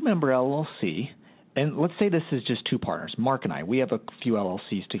the 2-member LLC, and let's say this is just 2 partners, Mark and I, we have a few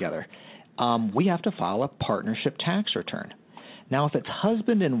LLCs together. We have to file a partnership tax return. Now, if it's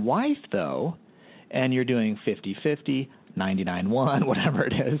husband and wife, though, and you're doing 50-50, 99-1, whatever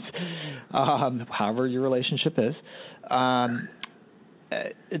it is, however your relationship is,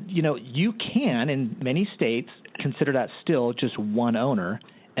 you can, in many states, consider that still just one owner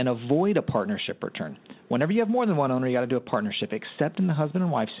and avoid a partnership return. Whenever you have more than one owner, you got to do a partnership, except in the husband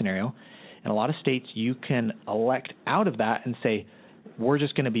and wife scenario. In a lot of states, you can elect out of that and say, we're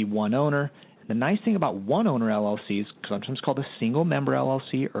just going to be one owner. The nice thing about one owner LLCs, sometimes called a single member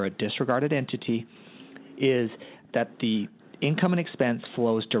LLC or a disregarded entity, is that the income and expense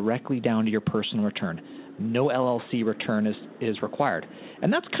flows directly down to your personal return. No LLC return is required.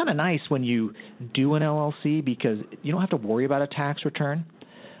 And that's kind of nice when you do an LLC because you don't have to worry about a tax return.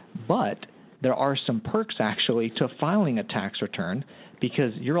 But there are some perks actually to filing a tax return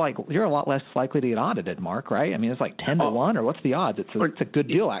because you're a lot less likely to get audited, Mark, right? I mean, it's like 10-1, or what's the odds? It's a good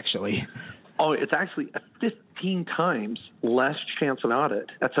deal actually. Oh, it's actually a 15 times less chance of an audit.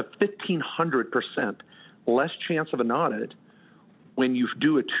 That's a 1,500% less chance of an audit when you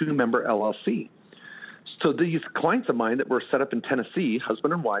do a 2-member LLC. So these clients of mine that were set up in Tennessee,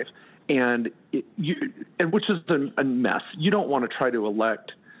 husband and wife, and which is a mess. You don't want to try to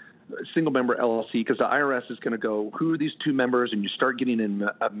elect a single-member LLC because the IRS is going to go, who are these 2 members? And you start getting in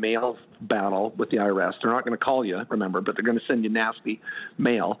a mail battle with the IRS. They're not going to call you, remember, but they're going to send you nasty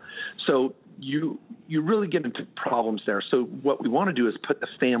mail. So you really get into problems there. So what we want to do is put the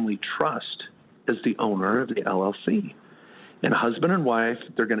family trust as the owner of the LLC. And husband and wife,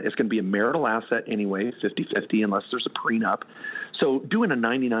 it's going to be a marital asset anyway, 50-50, unless there's a prenup. So doing a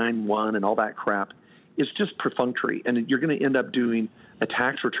 99-1 and all that crap is just perfunctory, and you're going to end up doing a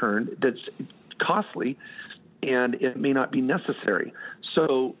tax return that's costly, and it may not be necessary.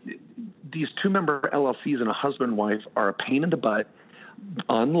 So these 2-member LLCs and a husband and wife are a pain in the butt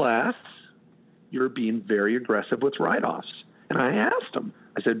unless you're being very aggressive with write-offs. And I asked them,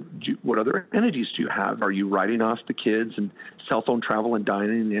 I said, what other entities do you have? Are you writing off the kids and cell phone travel and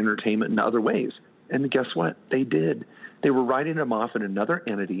dining and entertainment in other ways? And guess what? They did. They were writing them off in another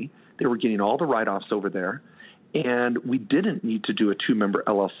entity. They were getting all the write-offs over there. And we didn't need to do a 2-member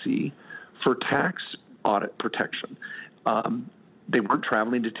LLC for tax audit protection. They weren't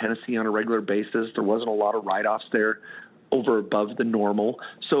traveling to Tennessee on a regular basis. There wasn't a lot of write-offs there over above the normal.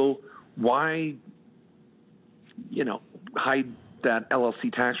 So why, hide that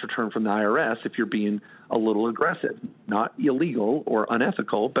LLC tax return from the IRS if you're being a little aggressive? Not illegal or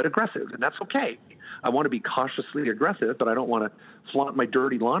unethical, but aggressive. And that's okay. I want to be cautiously aggressive, but I don't want to flaunt my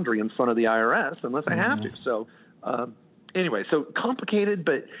dirty laundry in front of the IRS unless I have to. So anyway, so complicated,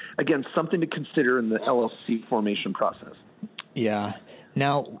 but again, something to consider in the LLC formation process. Yeah.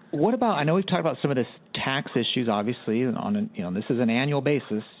 Now, what about, I know we've talked about some of this tax issues, obviously, this is an annual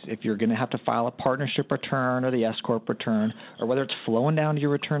basis. If you're going to have to file a partnership return or the S-Corp return, or whether it's flowing down to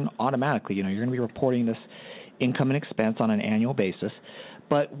your return automatically, you're going to be reporting this income and expense on an annual basis.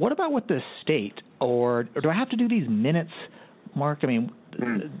 But what about with the state, or do I have to do these minutes, Mark? I mean,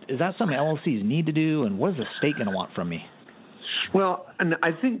 is that something LLCs need to do, and what is the state going to want from me? Well, and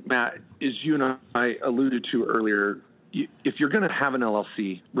I think, Matt, as you and I alluded to earlier, if you're going to have an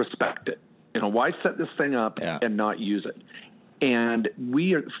LLC, respect it. Why set this thing up and not use it? And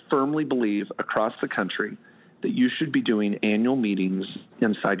we firmly believe across the country that you should be doing annual meetings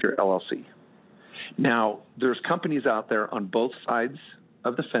inside your LLC. Now, there's companies out there on both sides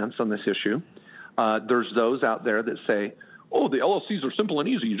of the fence on this issue. There's those out there that say, oh, the LLCs are simple and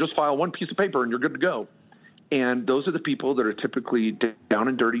easy. You just file one piece of paper and you're good to go. And those are the people that are typically down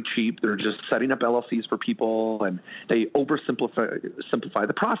and dirty cheap. They're just setting up LLCs for people, and they simplify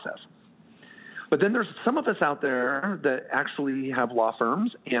the process. But then there's some of us out there that actually have law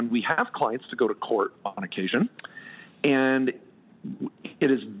firms, and we have clients to go to court on occasion. And it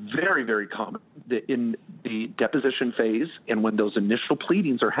is very, very common that in the deposition phase and when those initial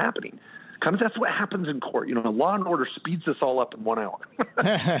pleadings are happening, kind of that's what happens in court. Law and Order speeds this all up in 1 hour.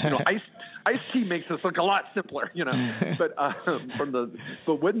 Ice-T makes this look a lot simpler,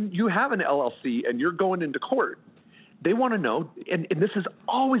 But when you have an LLC and you're going into court, they want to know, and this is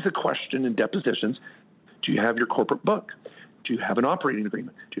always a question in depositions, do you have your corporate book? Do you have an operating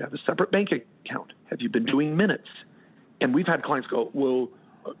agreement? Do you have a separate bank account? Have you been doing minutes? And we've had clients go, well,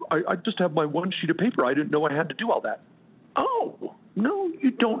 I just have my one sheet of paper. I didn't know I had to do all that. Oh, no,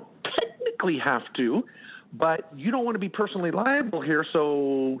 you don't technically have to, but you don't want to be personally liable here,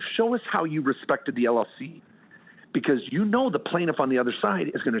 so show us how you respected the LLC, because the plaintiff on the other side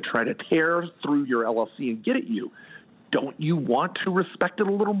is going to try to tear through your LLC and get at you. Don't you want to respect it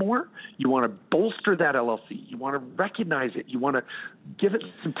a little more? You want to bolster that LLC. You want to recognize it. You want to give it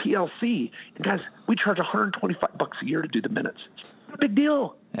some TLC. And guys, we charge $125 a year to do the minutes. It's not a big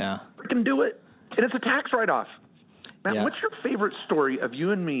deal. Yeah. We can do it. And it's a tax write-off. Matt, what's your favorite story of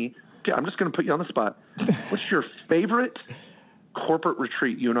you and me? Okay, I'm just going to put you on the spot. What's your favorite corporate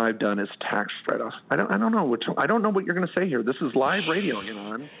retreat you and I have done as tax write-off? I don't know. I don't know what you're going to say here. This is live radio.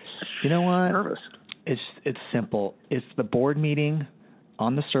 I'm nervous. It's simple. It's the board meeting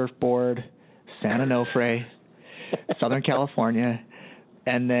on the surfboard, San Onofre, Southern California,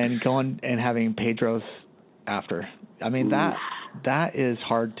 and then going and having Pedro's after. I mean, that is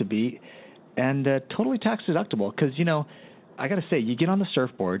hard to beat and totally tax deductible because, I got to say, you get on the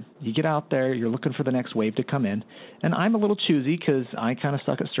surfboard, you get out there, you're looking for the next wave to come in, and I'm a little choosy because I kind of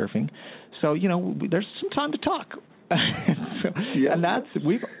suck at surfing. So, there's some time to talk. And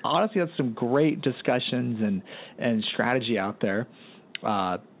we've honestly had some great discussions and strategy out there.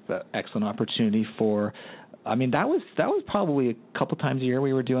 Excellent opportunity for, that was probably a couple times a year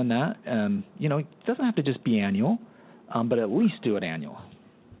we were doing that. It doesn't have to just be annual, but at least do it annual.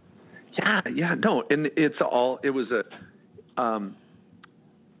 Yeah, no, and it was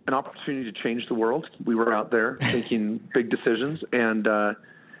an opportunity to change the world. We were out there making big decisions, and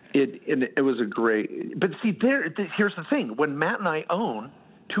it was a great. But see, here's the thing: when Matt and I own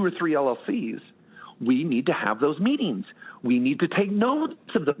 2 or 3 LLCs, we need to have those meetings. We need to take notes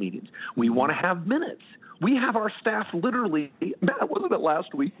of the meetings. We want to have minutes. We have our staff literally, Matt, wasn't it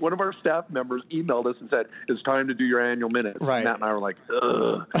last week? One of our staff members emailed us and said, it's time to do your annual minutes. Right. Matt and I were like,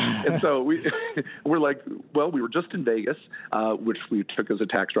 ugh. And so we're like, well, we were just in Vegas, which we took as a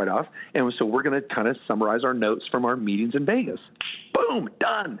tax write-off. And so we're going to kind of summarize our notes from our meetings in Vegas. Boom,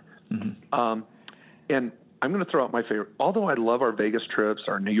 done. Mm-hmm. And I'm going to throw out my favorite. Although I love our Vegas trips,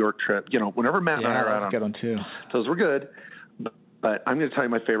 our New York trip, whenever Matt and I are out on, good one too. Those were good. But I'm going to tell you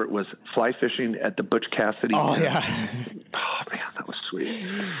my favorite was fly fishing at the Butch Cassidy. Oh, yeah. Oh, man, that was sweet.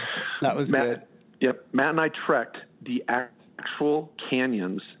 That was good. Yep. Matt and I trekked the actual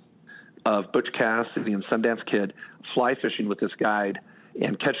canyons of Butch Cassidy and Sundance Kid, fly fishing with this guide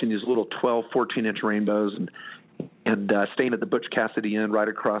and catching these little 12, 14-inch rainbows. And and staying at the Butch Cassidy Inn right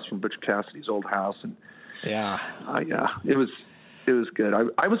across from Butch Cassidy's old house. And it was good.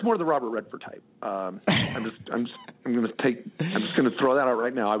 I was more the Robert Redford type. I'm just going to throw that out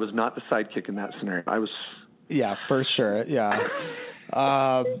right now. I was not the sidekick in that scenario. I was. Yeah, for sure. Yeah.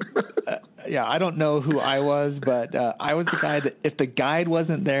 I don't know who I was, but I was the guy that if the guide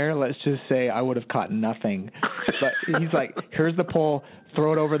wasn't there, let's just say I would have caught nothing. But he's like, here's the pole,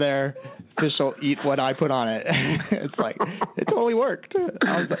 throw it over there. Fish will eat what I put on it. It's like, it totally worked.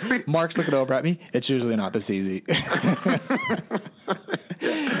 I was like, Mark's looking over at me. It's usually not this easy.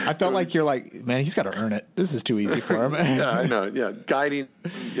 I felt like you're like, man, he's got to earn it. This is too easy for him. Yeah, I know. Yeah, guiding.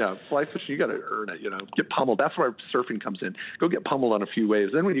 Yeah, fly fishing, you got to earn it. Get pummeled. That's where surfing comes in. Go get pummeled on a few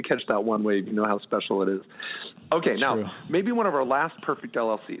waves. Then when you catch that one wave, you know how special it is. Okay, now maybe one of our last perfect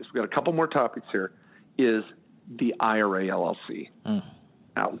LLCs. We've got a couple more topics here. Is the IRA LLC.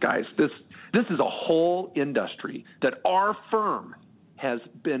 Now, guys, this is a whole industry that our firm has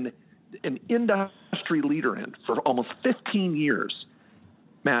been an industry leader in for almost 15 years.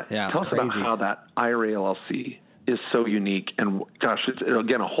 Matt, tell us about how that IRA LLC is so unique. And, gosh, it's,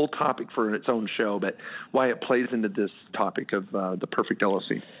 again, a whole topic for its own show, but why it plays into this topic of the perfect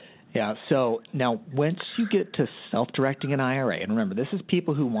LLC. Yeah, so now once you get to self-directing an IRA, and remember, this is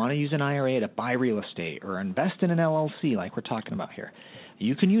people who want to use an IRA to buy real estate or invest in an LLC like we're talking about here.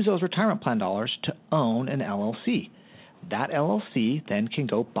 You can use those retirement plan dollars to own an LLC. That LLC then can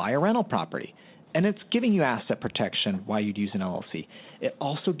go buy a rental property, and it's giving you asset protection while you'd use an LLC. It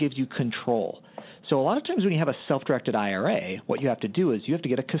also gives you control. So a lot of times when you have a self-directed IRA, what you have to do is you have to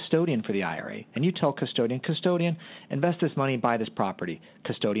get a custodian for the IRA. And you tell custodian, invest this money, buy this property.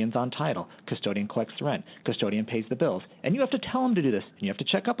 Custodian's on title. Custodian collects the rent. Custodian pays the bills. And you have to tell them to do this. And you have to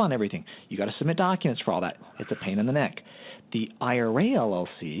check up on everything. You got to submit documents for all that. It's a pain in the neck. The IRA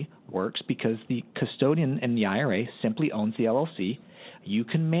LLC works because the custodian in the IRA simply owns the LLC. You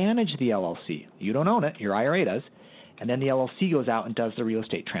can manage the LLC. You don't own it. Your IRA does. And then the LLC goes out and does the real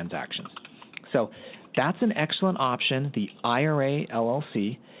estate transactions. So that's an excellent option, the IRA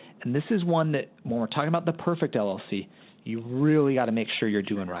LLC. And this is one that when we're talking about the perfect LLC, you really got to make sure you're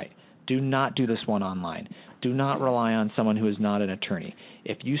doing right. Do not do this one online. Do not rely on someone who is not an attorney.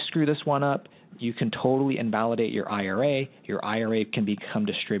 If you screw this one up, you can totally invalidate your IRA. Your IRA can become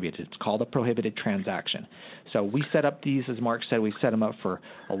distributed. It's called a prohibited transaction. So we set up these, as Mark said, we set them up for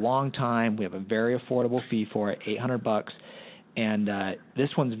a long time. We have a very affordable fee for it, $800. And this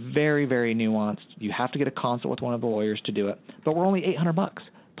one's very, very nuanced. You have to get a consult with one of the lawyers to do it. But we're only $800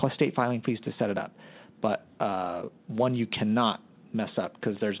 plus state filing fees to set it up. But one you cannot mess up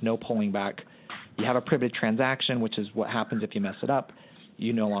because there's no pulling back. You have a prohibited transaction, which is what happens if you mess it up.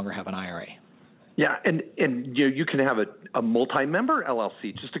 You no longer have an IRA. Yeah, and you can have a multi-member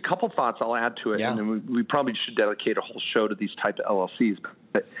LLC. Just a couple thoughts I'll add to it, and then we probably should dedicate a whole show to these type of LLCs.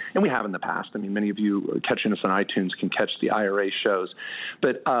 And we have in the past. I mean, many of you catching us on iTunes can catch the IRA shows.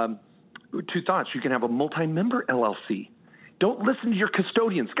 But two thoughts. You can have a multi-member LLC. Don't listen to your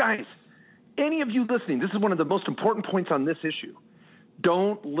custodians. Guys, any of you listening, this is one of the most important points on this issue.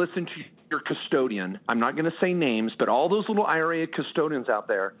 Don't listen to your custodian. I'm not going to say names, but all those little IRA custodians out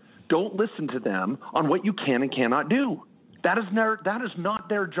there, don't listen to them on what you can and cannot do. That is not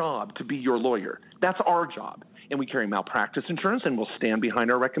their job to be your lawyer. That's our job. And we carry malpractice insurance, and we'll stand behind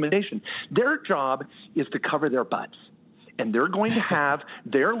our recommendation. Their job is to cover their butts. And they're going to have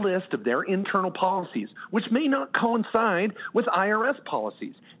their list of their internal policies, which may not coincide with IRS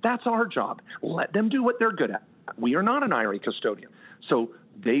policies. That's our job. Let them do what they're good at. We are not an IRA custodian. So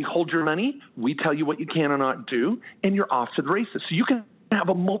they hold your money. We tell you what you can and not do, and you're off to the races. So you can have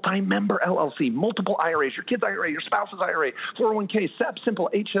a multi-member LLC, multiple IRAs, your kid's IRA, your spouse's IRA, 401k, SEP, Simple,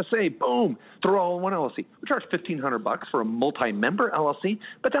 HSA, boom, throw all in one LLC. We charge $1,500 for a multi-member LLC,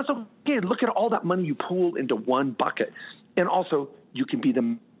 but that's okay. Look at all that money you pool into one bucket. And also, you can be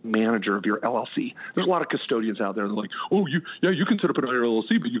the manager of your LLC. There's a lot of custodians out there that are like, oh, you can set up an IRA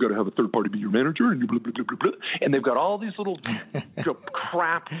LLC, but you got to have a third party be your manager, and you blah, blah, blah, blah, blah. And they've got all these little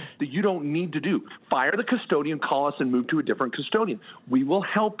crap that you don't need to do. Fire the custodian, call us, and move to a different custodian. We will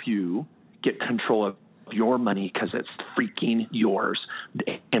help you get control of your money because it's freaking yours.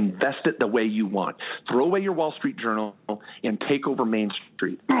 Invest it the way you want. Throw away your Wall Street Journal and take over Main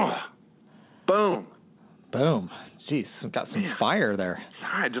Street. Boom. Boom. Jeez, I've got some fire there.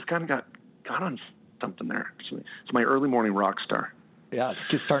 I just kind of got on something there. It's my early morning rock star. Yeah, it's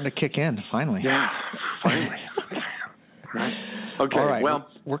just starting to kick in, finally. Yeah, finally. Right. Okay, all right, well.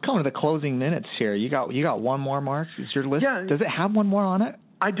 We're coming to the closing minutes here. You got one more, Mark? Is your list? Yeah. Does it have one more on it?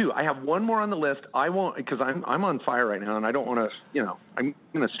 I do. I have one more on the list. I won't, because I'm on fire right now, and I don't want to, I'm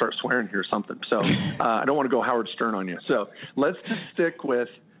going to start swearing here or something. So I don't want to go Howard Stern on you. So let's just stick with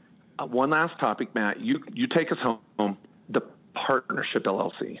one last topic, Matt. You take us home. The partnership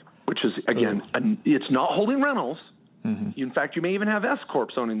LLC, which is, again, it's not holding rentals. Mm-hmm. In fact, you may even have S Corps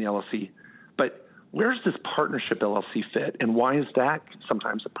owning the LLC. But where's this partnership LLC fit, and why is that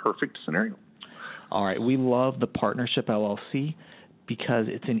sometimes a perfect scenario? All right. We love the partnership LLC because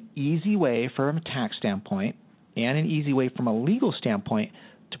it's an easy way from a tax standpoint and an easy way from a legal standpoint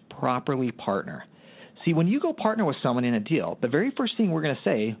to properly partner. See, when you go partner with someone in a deal, the very first thing we're going to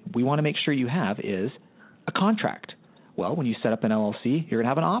say we want to make sure you have is a contract. Well, when you set up an LLC, you're going to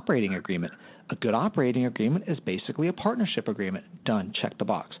have an operating agreement. A good operating agreement is basically a partnership agreement. Done. Check the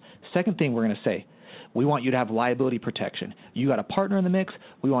box. Second thing we're going to say, we want you to have liability protection. You got a partner in the mix.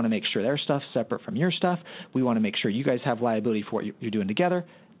 We want to make sure their stuff's separate from your stuff. We want to make sure you guys have liability for what you're doing together.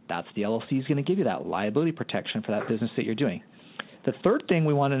 That's the LLC is going to give you that liability protection for that business that you're doing. The third thing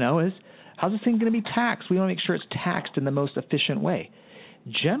we want to know is, how's this thing going to be taxed? We want to make sure it's taxed in the most efficient way.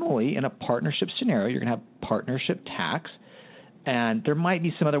 Generally, in a partnership scenario, you're going to have partnership tax, and there might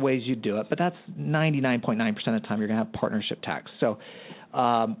be some other ways you do it, but that's 99.9% of the time you're going to have partnership tax. So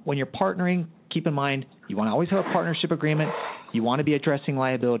when you're partnering, keep in mind you want to always have a partnership agreement. You want to be addressing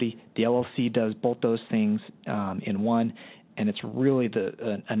liability. The LLC does both those things in one, and it's really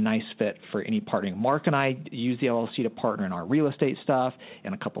a nice fit for any partnering. Mark and I use the LLC to partner in our real estate stuff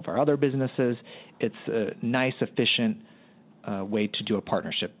and a couple of our other businesses. It's a nice, efficient way to do a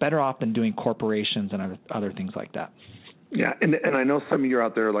partnership. Better off than doing corporations and other things like that. Yeah, and I know some of you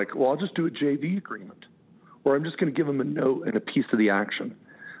out there are like, well, I'll just do a JV agreement, or I'm just going to give them a note and a piece of the action.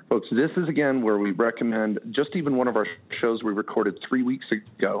 Folks, this is, again, where we recommend just even one of our shows we recorded 3 weeks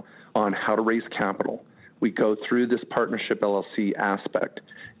ago on how to raise capital. We go through this partnership LLC aspect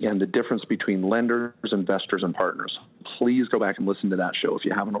and the difference between lenders, investors, and partners. Please go back and listen to that show if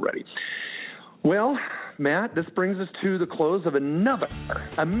you haven't already. Well, Matt, this brings us to the close of another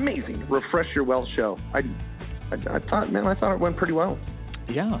amazing Refresh Your Wealth show. I thought it went pretty well.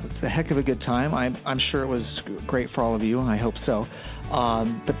 Yeah, it's a heck of a good time. I'm sure it was great for all of you. I hope so.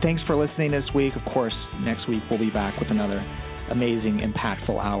 But thanks for listening this week. Of course, next week we'll be back with another amazing,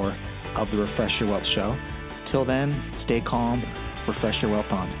 impactful hour of the Refresh Your Wealth show. Till then, stay calm, refresh your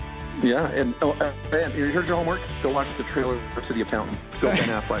wealth on. Yeah, and here's your homework. Go watch the trailer to The Accountant. Go Ben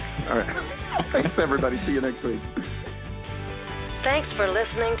Affleck. All right. Thanks, everybody. See you next week. Thanks for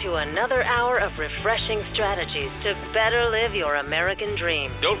listening to another hour of refreshing strategies to better live your American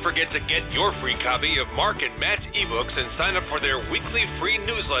dream. Don't forget to get your free copy of Mark and Matt's ebooks and sign up for their weekly free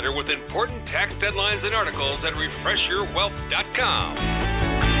newsletter with important tax deadlines and articles at refreshyourwealth.com.